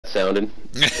sounding.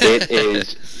 It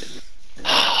is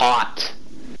hot.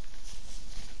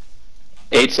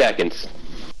 8 seconds.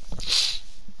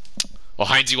 Well,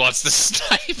 Heinzie wants the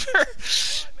sniper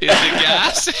in the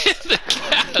gas. In the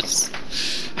gas.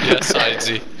 Yes,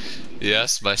 Heinzie.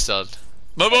 Yes, my son.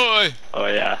 My boy. Oh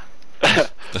yeah.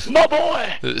 My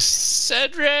boy.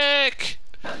 Cedric.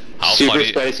 How Super funny.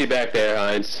 spicy back there,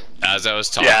 Heinz. As I was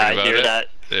talking Yeah, about I hear it, that.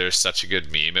 there's such a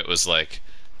good meme. It was like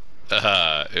the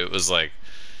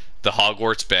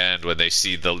Hogwarts band when they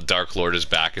see the Dark Lord is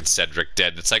back and Cedric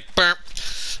dead. And it's like burp,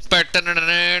 burp, and they're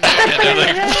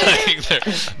like playing their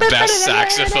best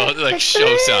saxophone, like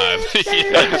Showtime.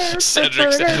 Yeah.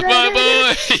 Cedric's my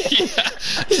boy. Yeah.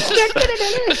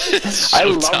 I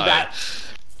love Showtime. that.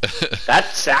 That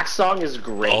sax song is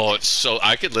great. Oh, it's so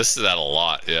I could listen to that a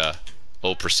lot. Yeah.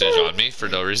 Oh, Precision on me for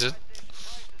no reason.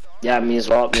 Yeah, me as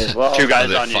well. Me as well. Two And guys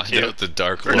then on you find too. out the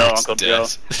Dark Or no, Lord's Uncle dead. Joe.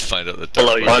 Find out the Dark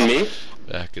Below you. Lord's On me?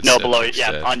 back and No, below you. Cedric's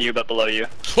Yeah, dead. on you, but below you.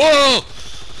 Whoa!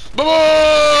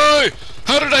 Boy!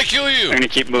 How did I kill you? I'm gonna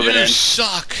keep moving You in.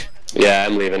 suck. Yeah,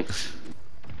 I'm leaving.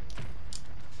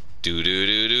 Do do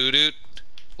do do do.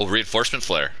 Oh, reinforcement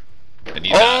flare. I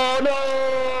need that. Oh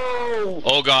no!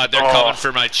 Oh god, they're Oh. coming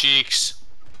for my cheeks.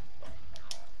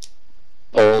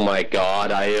 Oh my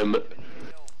god, I am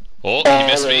Oh, all he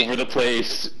missed over me. the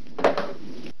place.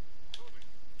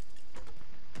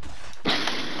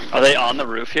 Are they on the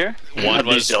roof here? One Of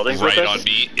these was buildings right with on us?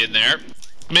 me in there.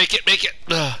 Make it, make it.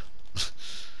 Ugh.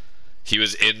 He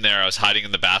was in there. I was hiding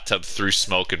in the bathtub through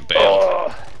smoke and bailed.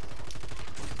 Oh.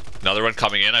 Another one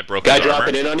coming in. I broke Guy his armor.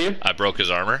 dropping in on you? I broke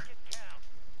his armor.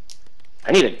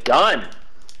 I need a gun.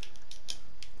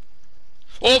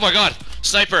 Oh my god!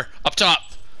 Sniper! Up top!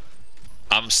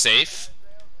 I'm safe.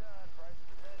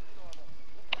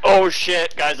 Oh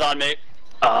shit, guys on me.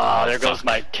 Ah, there goes fuck.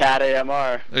 my cat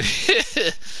AMR.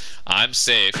 I'm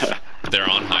safe. They're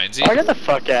on Heinzie. Oh, get the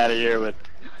fuck out of here with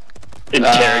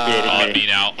interrogating On me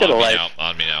now. Get a On me life. now.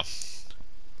 On me now.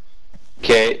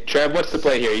 Okay, Trev, what's the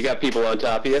play here? You got people on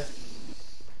top of you?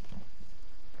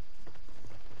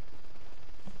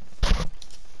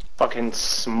 Fucking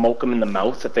smoke them in the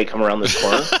mouth if they come around this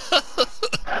corner.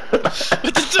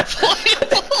 With the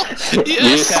deployable!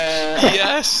 Yes! Yeah.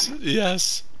 Yes!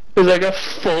 Yes! There's like a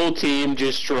full team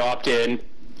just dropped in.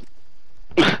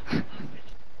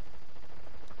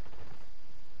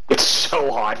 It's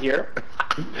so hot here.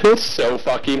 It's so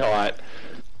fucking hot.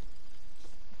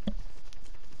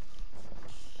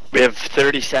 We have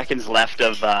 30 seconds left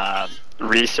of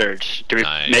research. Do we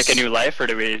Nice. make a new life or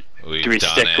do we We've done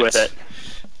stick it. with it?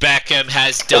 Beckham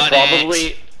has done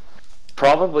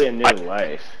Probably a new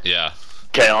life. Yeah.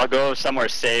 Okay, I'll go somewhere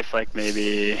safe, like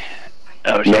maybe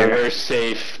out here. Nowhere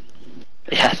safe.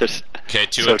 Yeah, there's. Okay,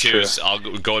 two So and twos. I'll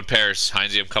go in pairs.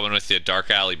 Heinzie, I'm coming with you. Dark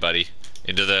alley, buddy.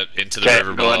 Into the Okay,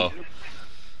 river going. below.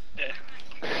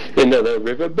 Into the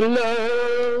river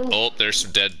below. Oh, there's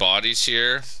some dead bodies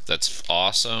here. That's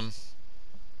awesome.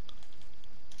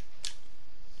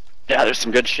 Yeah, there's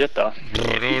some good shit though.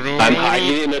 I'm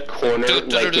hiding in a corner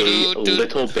like a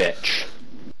little bitch.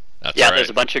 That's Yeah, alright. there's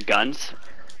a bunch of guns.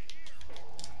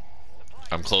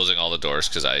 I'm closing all the doors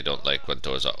because I don't like when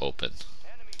doors are open.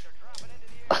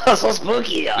 So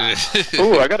spooky. Ooh,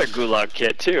 I got a gulag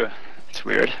kit too. It's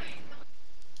weird.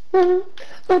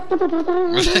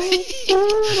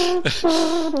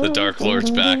 The Dark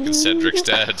Lord's back and Cedric's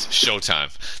dead.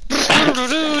 Showtime.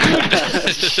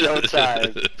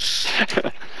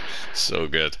 Showtime. So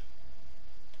good.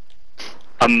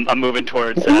 I'm moving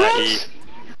towards E. What?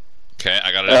 Okay,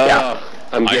 I got a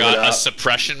I'm I giving got a up.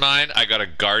 suppression mine, I got a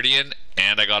guardian,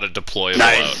 and I got a deployable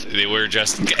Nice. out. They were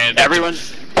just and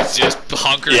Everyone's. just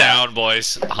hunker Yeah. down,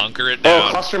 boys. Hunker it Oh,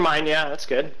 down. cluster mine. Yeah, that's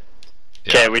good.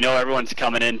 Okay, we know everyone's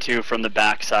coming in too from the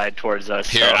backside towards us.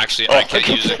 Here, so. actually, Oh, I can't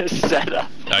look at use it. this setup.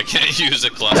 I can't use a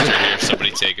cluster here.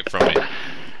 Somebody take it from me.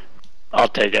 I'll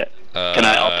take it. Can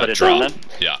I? I'll put it drop. down then.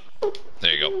 Yeah.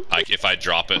 There you go. If I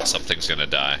drop it, something's gonna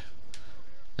die.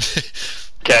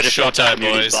 Okay, I just dropped Showtime, that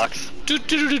Muni's boys. box. Do.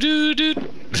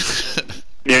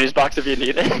 Muni's box if you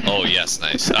need it. Oh yes,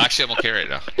 nice. Actually, I'm okay right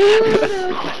now.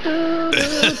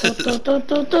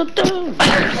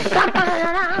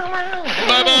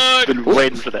 Bye bye. Been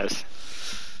waiting for this.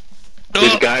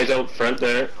 There's guys out front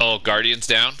there. Oh, Guardian's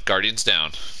down. Guardian's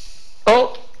down.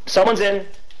 Oh, someone's in.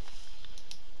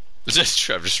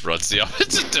 Trev just runs the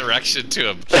opposite direction to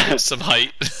him. Some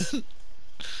height.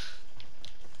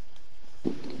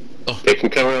 They can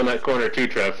come around that corner too,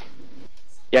 Trev.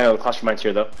 Yeah, no, the cluster mine's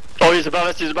here though. Oh, he's above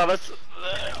us. He's above us.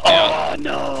 Yeah. Oh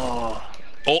no.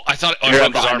 Oh, I thought I Here, broke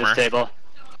I'm his behind armor. this table.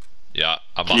 Yeah,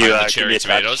 I'm Can behind you, the give me cherry a touch?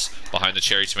 tomatoes. Behind the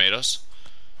cherry tomatoes.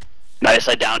 Nice,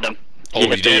 I downed him. Oh, He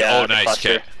you hit did? the, Oh, the nice. cluster.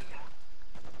 Okay.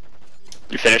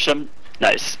 You finish him?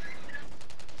 Nice.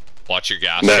 Watch your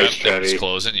gas Nice, trap. It's Chetty.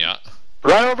 closing. Yeah.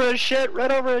 Right over his shit.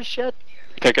 Right over his shit.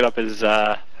 Picking up his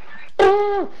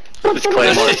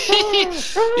claymore.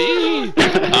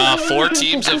 4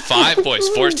 teams of 5, boys.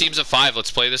 4 teams of 5.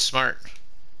 Let's play this smart.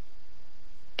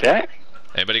 Okay.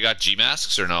 Anybody got G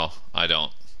masks or no? I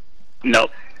don't.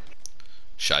 Nope.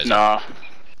 Shiza. Nah.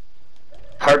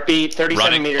 Heartbeat, 37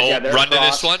 Running. meters. Yeah, they're Run to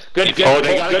across. this one. Good, good. Oh,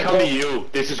 they good, gotta good come to goal. you.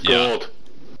 This is Yeah. gold.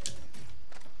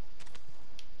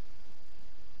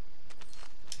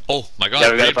 Oh my god.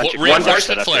 Yeah, we got a bunch of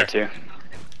Reinforcement up flare. there too.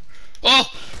 Oh,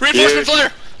 reinforcement Huge.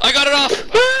 flare. I got it off.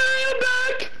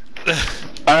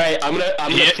 All right, I'm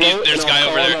gonna float. There's a and guy I'll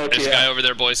over call there. him out There's to a guy ya. over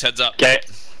there, boys. Heads up. Okay.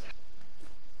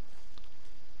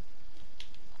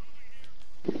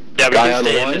 Yeah, we Guy can on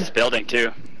stay in one. this building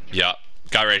too. Yeah.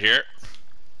 Guy right here.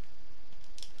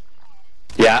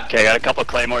 Yeah. Okay, I got a couple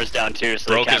claymores down too,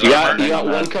 so Broke they can't his get armor. Yeah, you got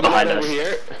one coming behind out us. over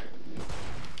here.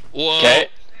 Whoa. Okay.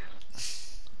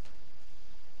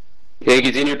 Yeah,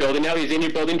 he's in your building now. He's in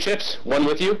your building, Chips. One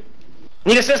with you.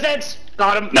 Need assistance?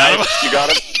 Got him. Nice. You got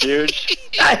him. Huge.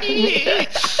 Let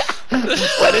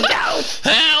it down.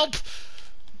 Help!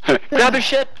 Grab his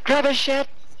shit. Grab his shit.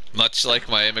 Much like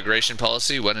my immigration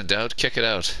policy, when in doubt, kick it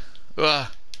out.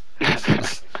 Ah.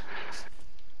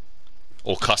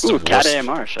 Oh, custom Ooh, cat worst.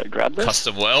 AMR. Should I grab this?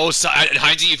 Custom. Oh,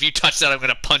 Heinzie, if you touch that, I'm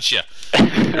gonna punch you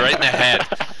right in the head.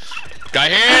 Guy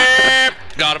here.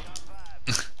 Got him.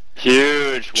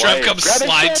 Huge. Trev White. comes Grab his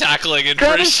slide shit. tackling in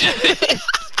Grab for his his shit.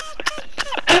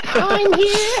 I'm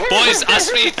here. Boys, us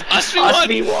v Must one.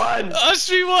 be one. Us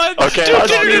v one. Okay, Do, us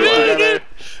do, v do, one. do,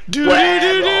 do, Where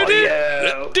do, do, are do, you?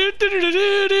 do, do, do,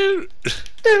 do,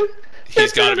 do.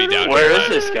 He's got to be down Where here.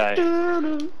 is this guy?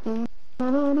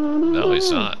 No,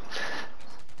 he's not.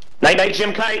 Night night,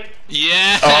 Jim Kite.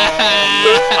 Yeah. Oh,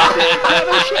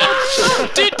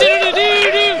 Do, do, do,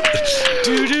 do, do.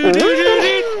 Do, do, do, do, do.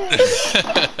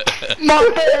 My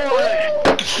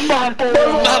boy! My boy!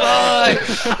 Bye-bye.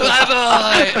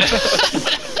 Bye-bye.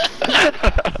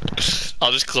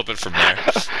 I'll just clip it from there.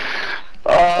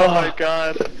 Oh my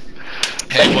god.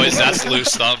 Hey, boys, that's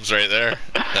loose thumbs right there.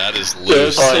 That is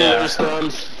loose. Oh, yeah.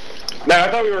 Man,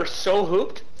 I thought we were so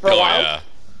hooped for a Oh, while. yeah.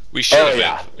 We should have Oh, been.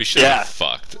 yeah. We should have Yeah. been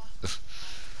fucked.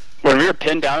 When we were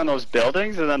pinned down in those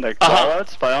buildings and then the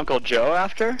call-outs by Uncle Joe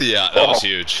after? Yeah, that was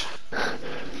huge. I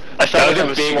That felt like was I a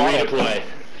was big swatted. replay.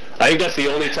 I think that's the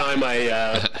only time I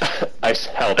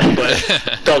helped, but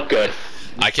felt good.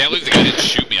 I can't believe the guy didn't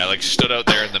shoot me. I like stood out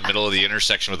there in the middle of the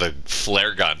intersection with a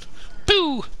flare gun.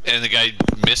 Boo! And the guy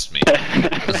missed me.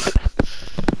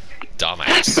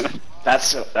 Dumbass.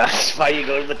 That's why you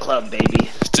go to the club, baby.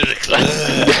 To the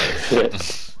club.